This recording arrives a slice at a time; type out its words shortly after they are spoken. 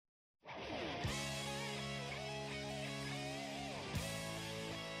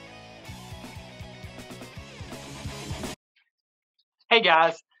Hey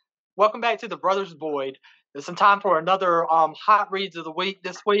guys, welcome back to the Brothers Void. It's some time for another hot reads of the week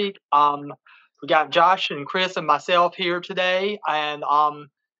this week. We got Josh and Chris and myself here today, and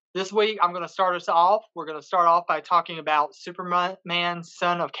this week I'm going to start us off. We're going to start off by talking about Superman,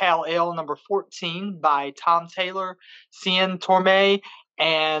 Son of Kal-El, number 14 by Tom Taylor, Cien Torme,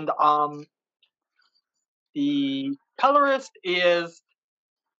 and the colorist is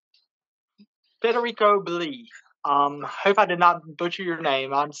Federico Belli. Hope I did not butcher your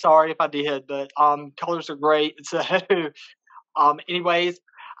name. I'm sorry if I did, but colors are great. So, anyways,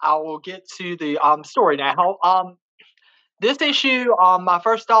 I will get to the story now. This issue, my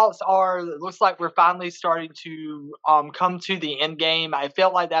first thoughts are it looks like we're finally starting to come to the end game. I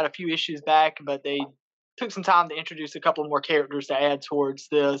felt like that a few issues back, but they took some time to introduce a couple more characters to add towards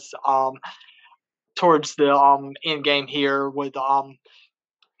this towards the end game here with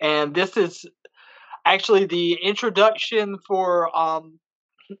and this is actually the introduction for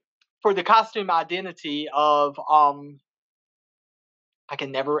the costume identity of I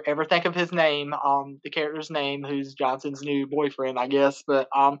can never ever think of his name, the character's name, who's Johnson's new boyfriend, I guess. But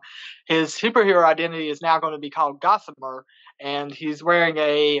his superhero identity is now going to be called Gossamer, and he's wearing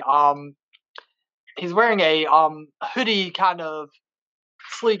a hoodie kind of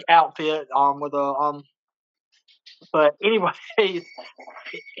sleek outfit with a but anyway,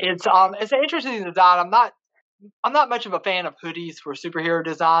 it's an interesting design. I'm not much of a fan of hoodies for superhero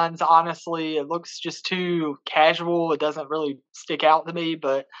designs, honestly. It looks just too casual. It doesn't really stick out to me,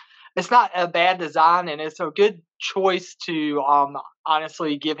 but it's not a bad design, and it's a good choice to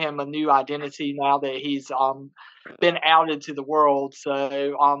honestly give him a new identity now that he's been outed to the world.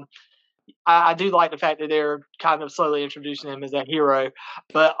 So I do like the fact that they're kind of slowly introducing him as a hero.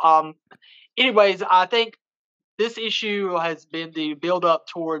 But anyways, I think this issue has been the build up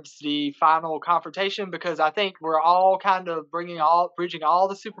towards the final confrontation because I think we're all kind of bridging all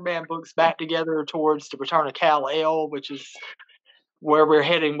the Superman books back together towards the return of Kal-El, which is where we're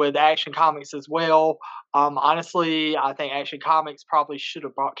heading with Action Comics as well. Honestly, I think Action Comics probably should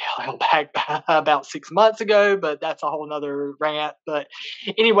have brought Kal-El back about 6 months ago, but that's a whole nother rant. But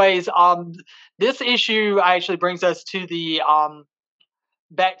anyways, this issue actually brings us to the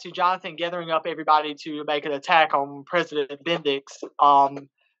back to Jonathan gathering up everybody to make an attack on President Bendix,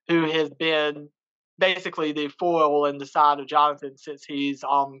 who has been basically the foil in the side of Jonathan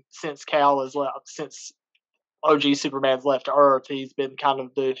since Cal has left, since OG Superman's left Earth. He's been kind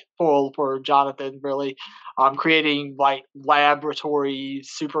of the foil for Jonathan, really, creating like laboratory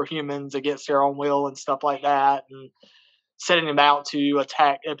superhumans against their own will and stuff like that, and setting them out to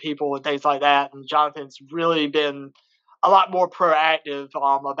attack people and things like that. And Jonathan's really been a lot more proactive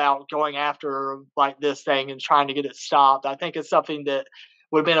about going after like this thing and trying to get it stopped. I think it's something that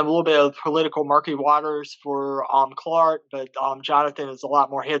would have been a little bit of political murky waters for Clark, but Jonathan is a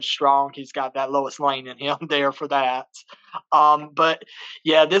lot more headstrong. He's got that Lois Lane in him there for that. But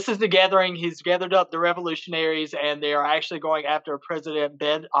yeah, this is the gathering. He's gathered up the revolutionaries, and they are actually going after President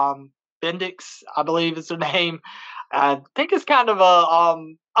Bendix, I believe is the name. I think it's kind of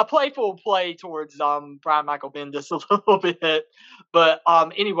a playful play towards Brian Michael Bendis a little bit, but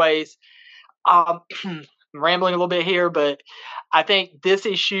anyways, I'm rambling a little bit here, but I think this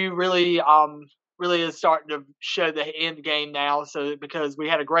issue really is starting to show the end game now. So because we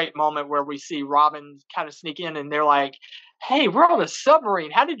had a great moment where we see Robin kind of sneak in, and they're like, "Hey, we're on a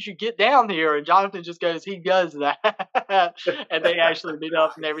submarine. How did you get down here?" And Jonathan just goes, "He does that," and they actually meet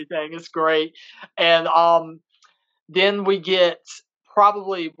up and everything. It's great, and then we get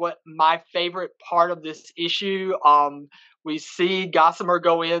probably what my favorite part of this issue. We see Gossamer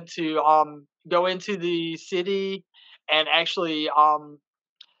go into the city and actually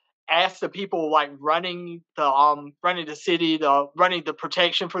ask the people like running the city, running the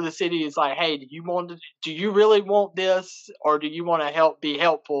protection for the city is like, hey, do you really want this, or do you want to be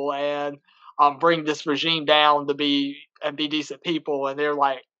helpful and bring this regime down to be decent people? And they're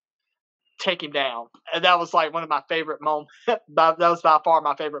like, take him down. And that was like one of my favorite moments. That was by far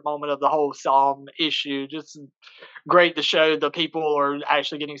my favorite moment of the whole issue. Just great to show the people are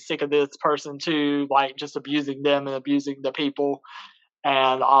actually getting sick of this person too, like just abusing them and abusing the people.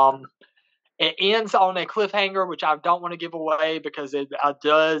 And it ends on a cliffhanger, which I don't want to give away because it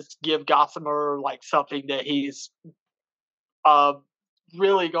does give Gossamer like something that he's uh,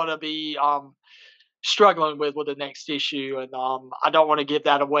 really going to be struggling with the next issue, and I don't want to give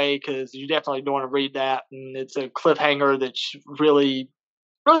that away because you definitely don't want to read that, and it's a cliffhanger that really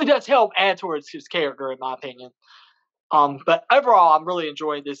does help add towards his character, in my opinion. But overall, I'm really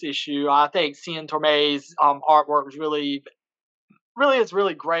enjoying this issue. I think Cien Torme's artwork was really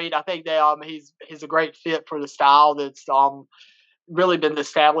great. I think that he's a great fit for the style that's really been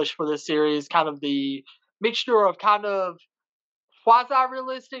established for this series. Kind of the mixture of kind of quasi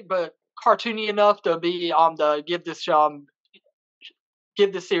realistic, but cartoony enough to be to give this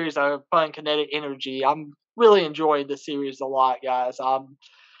series a fun kinetic energy. I'm really enjoying this series a lot, guys.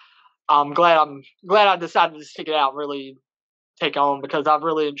 I'm glad I decided to stick it out and really take on because I've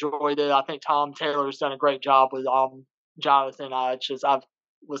really enjoyed it. I think Tom Taylor's done a great job with Jonathan. I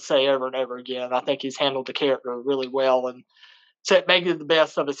would say over and over again. I think he's handled the character really well and making the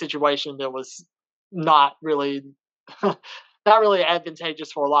best of a situation that was not really not really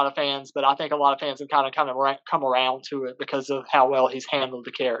advantageous for a lot of fans, but I think a lot of fans have kind of come around to it because of how well he's handled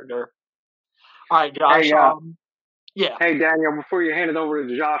the character. All right, Josh. Hey, Yeah. hey, Daniel. Before you hand it over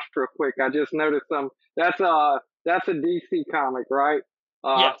to Josh, real quick, I just noticed some. That's a DC comic, right?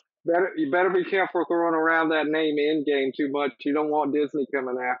 Yes. You better be careful throwing around that name Endgame too much. You don't want Disney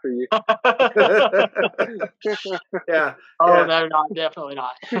coming after you. Yeah. Oh no, definitely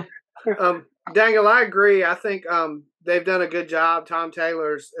not. Daniel, I agree. I think they've done a good job. Tom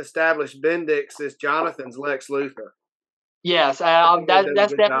Taylor's established Bendix as Jonathan's Lex Luthor. Yes,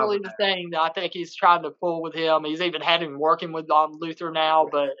 that's definitely the thing that I think he's trying to pull with him. He's even had him working with Luthor now,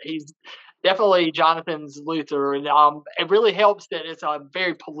 but he's definitely Jonathan's Luthor, and it really helps that it's a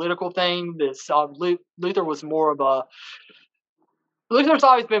very political thing. This Luthor was more of a Luthor's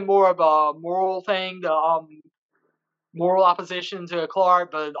always been more of a moral thing, the moral opposition to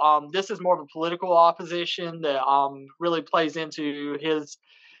Clark, but this is more of a political opposition that really plays into his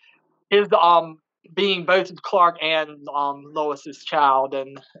being both Clark and Lois's child,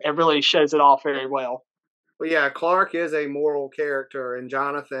 and it really shows it off very well. Well, yeah, Clark is a moral character, and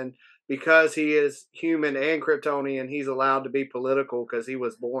Jonathan, because he is human and Kryptonian, he's allowed to be political because he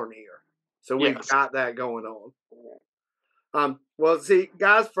was born here. So we've got that going on. Well, see,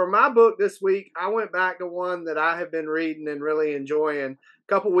 guys, for my book this week, I went back to one that I have been reading and really enjoying. A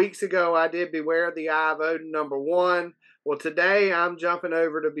couple weeks ago, I did Beware the Eye of Odin #1. Well, today I'm jumping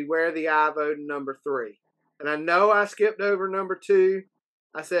over to Beware the Eye of Odin #3. And I know I skipped over #2.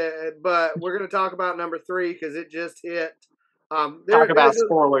 I said, but we're going to talk about #3 because it just hit. Talk about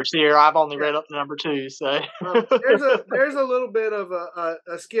spoilers here. I've only read up to #2, so there's a little bit of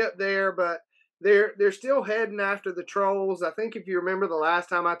a skip there, but they're still heading after the trolls. I think if you remember the last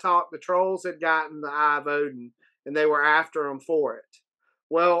time I talked, the trolls had gotten the Eye of Odin, and they were after them for it.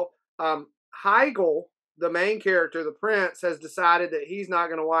 Well, Heigl, the main character, the prince, has decided that he's not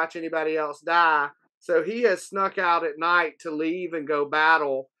going to watch anybody else die, so he has snuck out at night to leave and go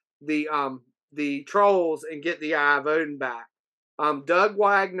battle the trolls and get the Eye of Odin back. Doug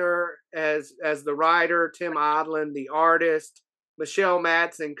Wagner as the writer, Tim Odlin the artist, Michelle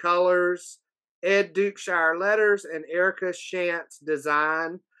Madsen colors, Ed Dukeshire letters, and Erica Shantz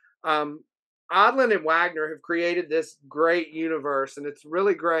design. Odlin and Wagner have created this great universe, and it's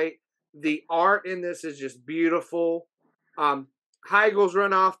really great. The art in this is just beautiful. Heigl's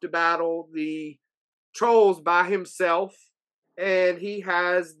run off to battle the trolls by himself, and he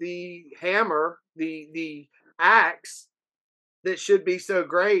has the hammer, the axe that should be so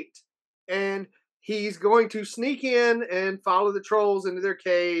great, and he's going to sneak in and follow the trolls into their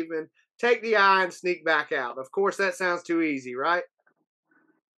cave and take the eye and sneak back out. Of course, that sounds too easy, right?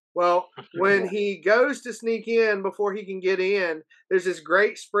 Well, when he goes to sneak in before he can get in, there's this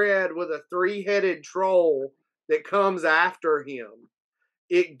great spread with a 3-headed troll that comes after him.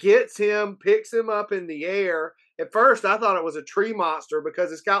 It gets him, picks him up in the air. At first, I thought it was a tree monster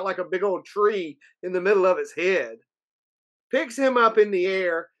because it's got like a big old tree in the middle of its head. Picks him up in the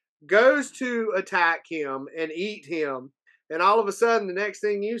air, goes to attack him and eat him. And all of a sudden, the next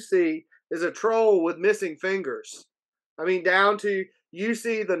thing you see is a troll with missing fingers. I mean, down to you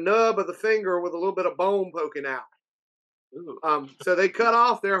see the nub of the finger with a little bit of bone poking out. So they cut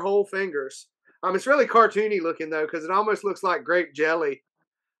off their whole fingers. It's really cartoony looking, though, because it almost looks like grape jelly.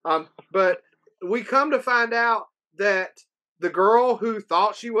 But we come to find out that the girl who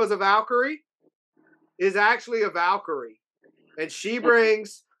thought she was a Valkyrie is actually a Valkyrie. And she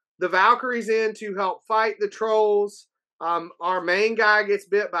brings the Valkyries in to help fight the trolls. Our main guy gets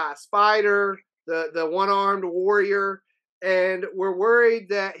bit by a spider, the one-armed warrior, and we're worried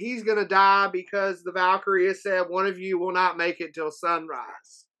that he's going to die because the Valkyrie has said one of you will not make it till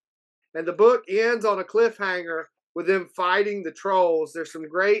sunrise. And the book ends on a cliffhanger with them fighting the trolls. There's some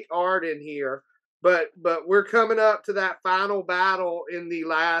great art in here, but we're coming up to that final battle in the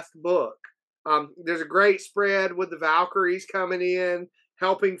last book. There's a great spread with the Valkyries coming in,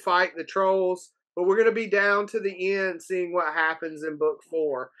 helping fight the trolls. But we're going to be down to the end seeing what happens in book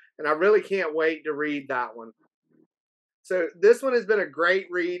 4. And I really can't wait to read that one. So this one has been a great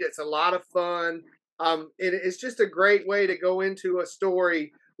read. It's a lot of fun. It's just a great way to go into a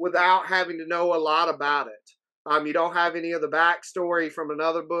story without having to know a lot about it. You don't have any of the backstory from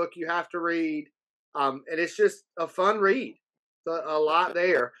another book you have to read, and it's just a fun read. A lot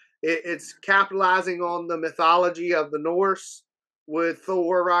there. It's capitalizing on the mythology of the Norse with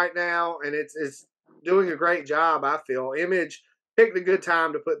Thor right now, and it's doing a great job. I feel Image picked a good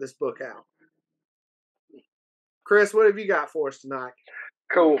time to put this book out. Chris, what have you got for us tonight?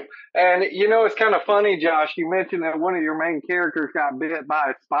 Cool. And it's kind of funny, Josh. You mentioned that one of your main characters got bit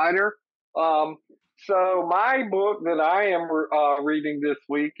by a spider. So my book that I am reading this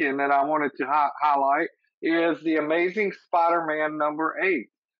week and that I wanted to highlight is The Amazing Spider-Man #8.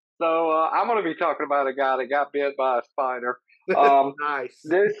 So I'm going to be talking about a guy that got bit by a spider. Nice.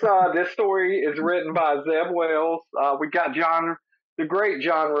 This story is written by Zeb Wells. We got the great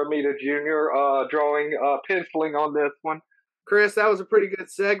John Romita Jr. Drawing, penciling on this one. Chris, that was a pretty good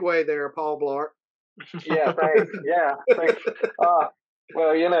segue there, Paul Blart. Yeah, thanks. Yeah, thanks.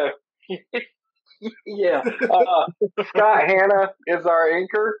 Well, yeah. Scott Hanna is our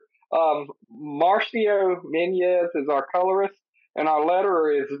inker. Marcio Menez is our colorist, and our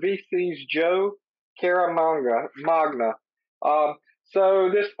letterer is VC's Joe Caramagna. So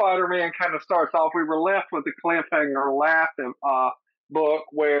this Spider-Man kind of starts off. We were left with the cliffhanger last book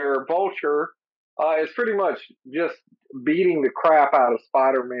where Vulture is pretty much just beating the crap out of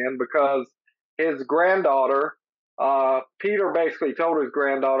Spider-Man because his granddaughter, Peter basically told his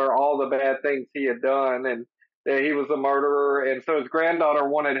granddaughter all the bad things he had done and that he was a murderer. And so his granddaughter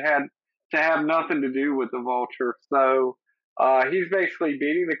had to have nothing to do with the Vulture. So he's basically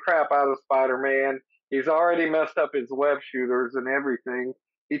beating the crap out of Spider-Man. He's already messed up his web shooters and everything.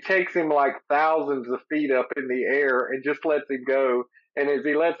 He takes him like thousands of feet up in the air and just lets him go. And as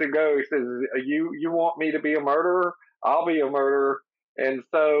he lets him go, he says, "You want me to be a murderer? I'll be a murderer." And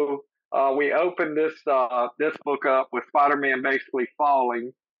so we open this book up with Spider-Man basically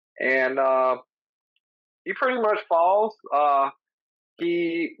falling, and he pretty much falls.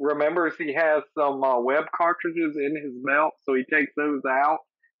 He remembers he has some web cartridges in his belt, so he takes those out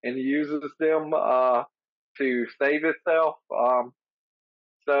and uses them to save himself.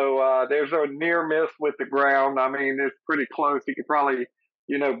 So there's a near miss with the ground. I mean, it's pretty close. He could probably,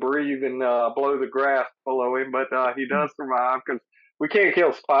 breathe and blow the grass below him, but he does survive because we can't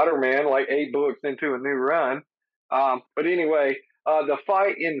kill Spider-Man like 8 books into a new run. But anyway, the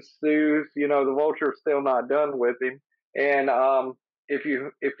fight ensues. The Vulture's still not done with him, and if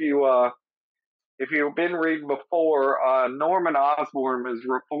you've been reading before, Norman Osborn is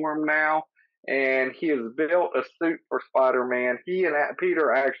reformed now, and he has built a suit for Spider-Man. He and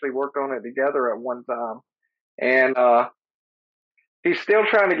Peter actually worked on it together at one time, and he's still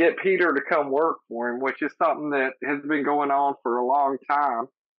trying to get Peter to come work for him, which is something that has been going on for a long time.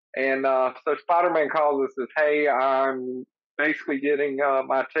 And so Spider-Man calls us and says, "Hey, I'm basically getting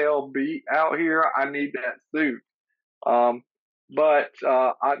my tail beat out here. I need that suit." But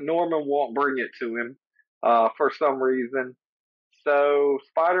Norman won't bring it to him for some reason. So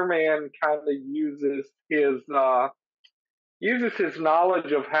Spider-Man kind of uses his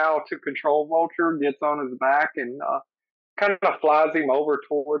knowledge of how to control Vulture, gets on his back, and kind of flies him over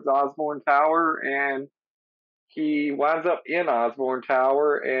towards Osborn Tower, and he winds up in Osborn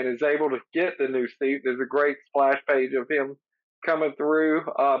Tower and is able to get the new suit. There's a great splash page of him coming through.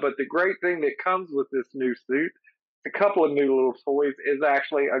 But the great thing that comes with this new suit, a couple of new little toys, is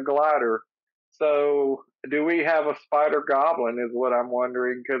actually a glider. So do we have a Spider Goblin is what I'm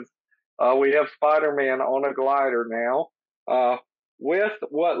wondering, because we have Spider-Man on a glider now with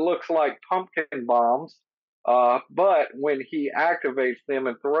what looks like pumpkin bombs. But when he activates them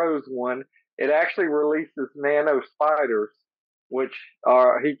and throws one, it actually releases nano spiders, which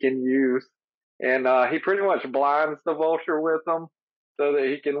he can use. And he pretty much blinds the Vulture with them so that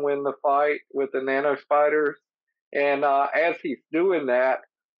he can win the fight with the nano spiders. And as he's doing that,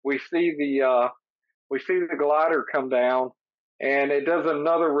 we see the glider come down, and it does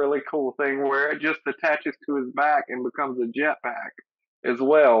another really cool thing where it just attaches to his back and becomes a jetpack as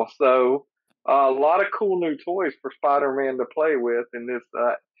well. So a lot of cool new toys for Spider-Man to play with in this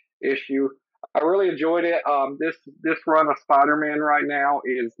issue. I really enjoyed it. This run of Spider-Man right now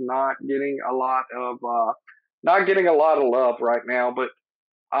is not getting a lot of love right now, but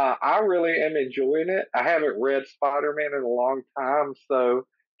I really am enjoying it. I haven't read Spider-Man in a long time, so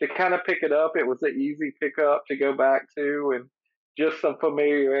to kind of pick it up, it was an easy pickup to go back to, and just some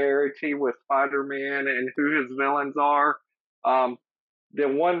familiarity with Spider-Man and who his villains are. The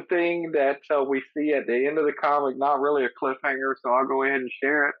one thing that we see at the end of the comic, not really a cliffhanger, so I'll go ahead and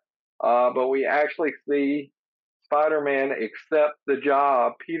share it, but we actually see Spider-Man accept the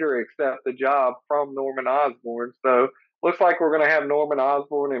job, Peter accept the job from Norman Osborn. So looks like we're going to have Norman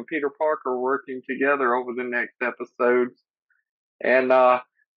Osborn and Peter Parker working together over the next episodes. And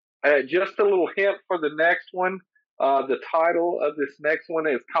just a little hint for the next one. The title of this next one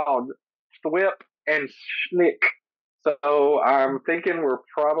is called Thwip and Schnick. So I'm thinking we're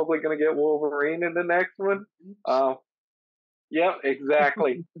probably going to get Wolverine in the next one. Yep,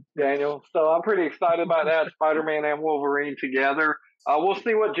 exactly, Daniel. So I'm pretty excited about that. Spider-Man and Wolverine together. We'll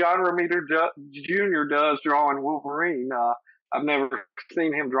see what John Romita Jr. does drawing Wolverine. I've never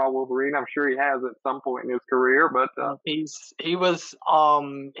seen him draw Wolverine. I'm sure he has at some point in his career, but he was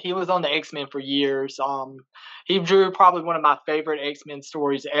on the X-Men for years. He drew probably one of my favorite X-Men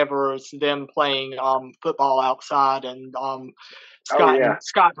stories ever. It's them playing football outside, and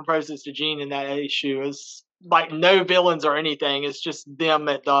Scott proposes to Jean in that issue. It's like no villains or anything. It's just them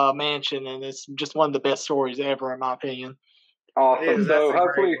at the mansion, and it's just one of the best stories ever, in my opinion. Awesome. So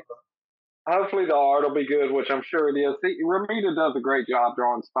hopefully the art will be good, which I'm sure it is. Romita does a great job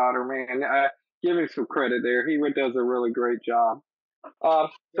drawing Spider-Man. Give him some credit there. He does a really great job.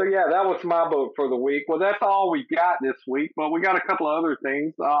 So yeah, that was my book for the week. Well, that's all we got this week, but we got a couple of other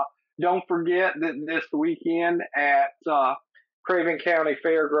things. Don't forget that this weekend at Craven County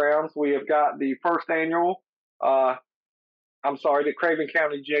Fairgrounds, we have got the first annual, the Craven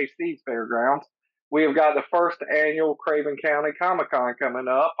County JC's Fairgrounds. We have got the first annual Craven County Comic-Con coming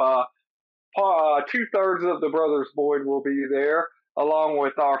up. 2/3 of the Brothers Boyd will be there, along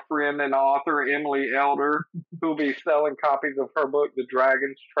with our friend and author, Emily Elder, who will be selling copies of her book, The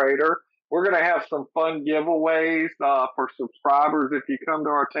Dragon's Trader. We're going to have some fun giveaways for subscribers. If you come to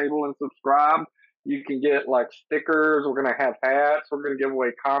our table and subscribe, you can get like stickers. We're going to have hats. We're going to give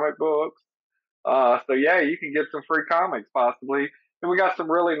away comic books. So yeah, you can get some free comics possibly. And we got some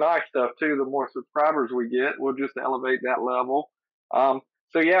really nice stuff too. The more subscribers we get, we'll just elevate that level.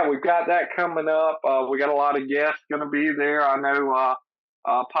 So yeah, we've got that coming up. We got a lot of guests going to be there. I know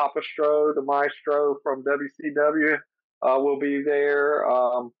Papa Stro, the maestro from WCW, will be there.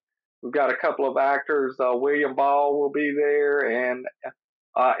 We've got a couple of actors. William Ball will be there, and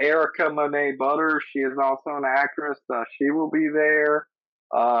Erica Monet Butters. She is also an actress. She will be there.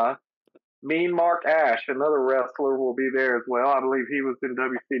 Mean Mark Ash, another wrestler, will be there as well. I believe he was in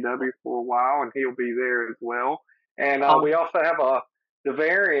WCW for a while, and he'll be there as well. And we also have the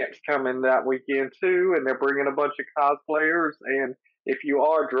Variants coming that weekend too, and they're bringing a bunch of cosplayers. And if you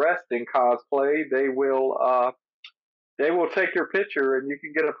are dressed in cosplay, they will take your picture, and you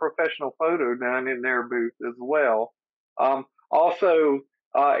can get a professional photo done in their booth as well. Also,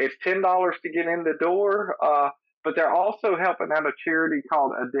 it's $10 to get in the door. But they're also helping out a charity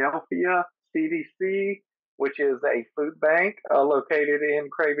called Adelphia CDC, which is a food bank located in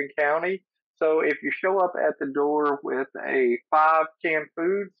Craven County. So if you show up at the door with 5 canned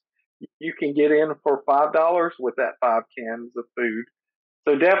foods, you can get in for $5 with that 5 cans of food.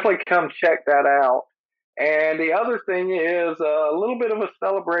 So definitely come check that out. And the other thing is a little bit of a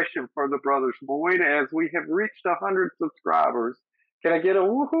celebration for the Brothers Boyd as we have reached 100 subscribers. Can I get a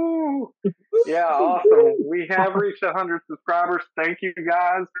woohoo? Yeah, awesome. We have reached 100 subscribers. Thank you,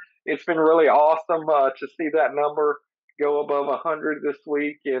 guys. It's been really awesome to see that number go above 100 this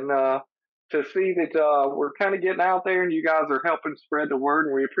week, and to see that we're kind of getting out there and you guys are helping spread the word,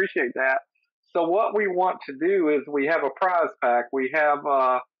 and we appreciate that. So what we want to do is we have a prize pack. We have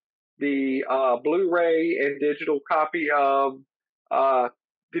the Blu-ray and digital copy of the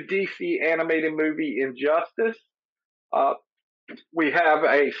DC animated movie Injustice. We have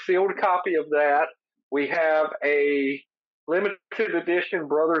a sealed copy of that. We have a limited edition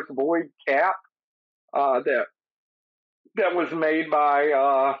Brothers Boyd cap that was made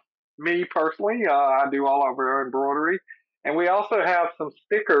by me personally. I do all of our embroidery. And we also have some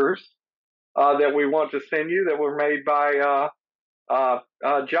stickers that we want to send you that were made by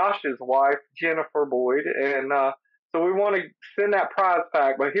Josh's wife, Jennifer Boyd. And so we want to send that prize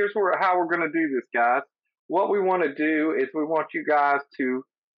pack. But here's how we're going to do this, guys. What we want to do is we want you guys to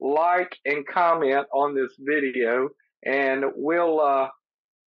like and comment on this video, and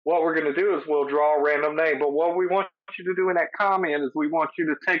what we're going to do is we'll draw a random name. But what we want you to do in that comment is we want you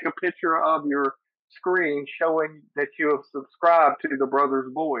to take a picture of your screen showing that you have subscribed to the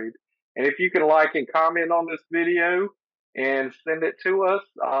Brothers Boyd. And if you can like and comment on this video and send it to us,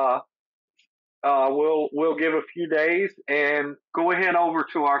 we'll give a few days, and go ahead over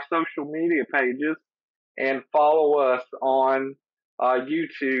to our social media pages and follow us on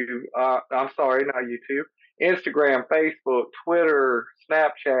YouTube. I'm sorry, not YouTube. Instagram, Facebook, Twitter,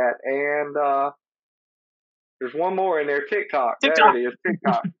 Snapchat, and there's one more in there, TikTok. There it is,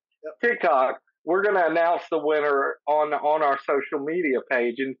 TikTok. TikTok. we're going to announce the winner on our social media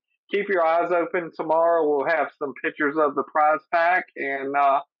page. And keep your eyes open tomorrow. We'll have some pictures of the prize pack, and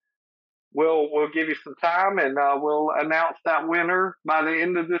we'll give you some time, and we'll announce that winner by the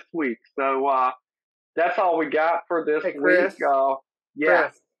end of this week. So that's all we got for this Hey, Chris. week. Yeah.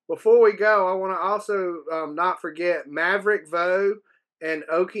 Chris, before we go, I want to also not forget Maverick Vo and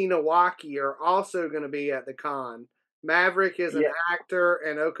Okinawaki are also going to be at the con. Maverick is an actor,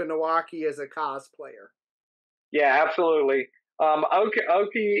 and Okinawaki is a cosplayer. Yeah, absolutely.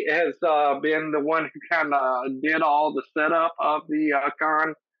 Oki has been the one who kind of did all the setup of the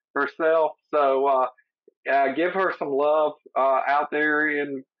con herself. So give her some love out there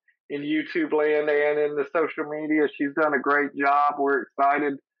in YouTube land and in the social media. She's done a great job. We're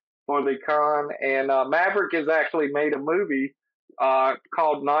excited for the con. And Maverick has actually made a movie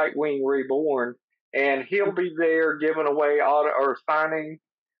called Nightwing Reborn, and he'll be there giving away or signing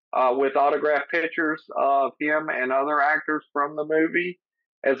with autographed pictures of him and other actors from the movie,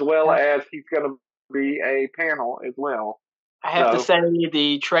 as well as he's going to be a panel as well. I have to say,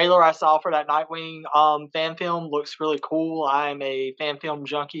 the trailer I saw for that Nightwing fan film looks really cool. I'm a fan film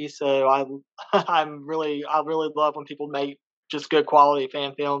junkie, so I really love when people make just good quality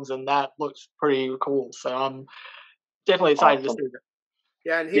fan films, and that looks pretty cool. So I'm definitely excited to see it.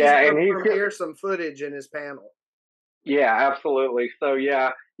 Yeah, and he's going to premiere some footage in his panel. Yeah, absolutely. So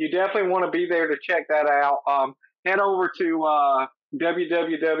yeah, you definitely want to be there to check that out. Head over to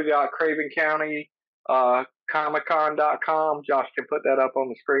www.cravencountycomiccon.com. Josh can put that up on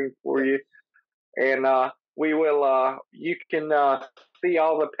the screen for you, and we will. You can see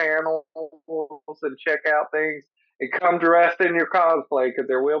all the panels and check out things, and come dressed in your cosplay, because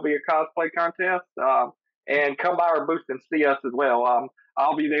there will be a cosplay contest. And come by our booth and see us as well.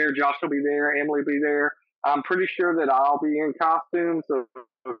 I'll be there. Josh will be there. Emily will be there. I'm pretty sure that I'll be in costume. So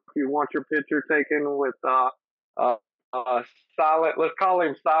if you want your picture taken with Silent, let's call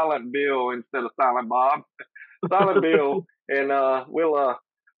him Silent Bill instead of Silent Bob, Silent Bill, and we'll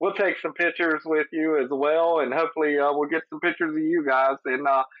take some pictures with you as well, and hopefully we'll get some pictures of you guys. And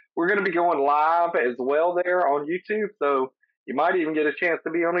we're going to be going live as well there on YouTube, so you might even get a chance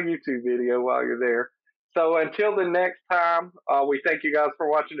to be on a YouTube video while you're there. So until the next time, we thank you guys for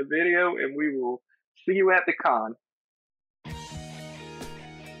watching the video, and we will see you at the con.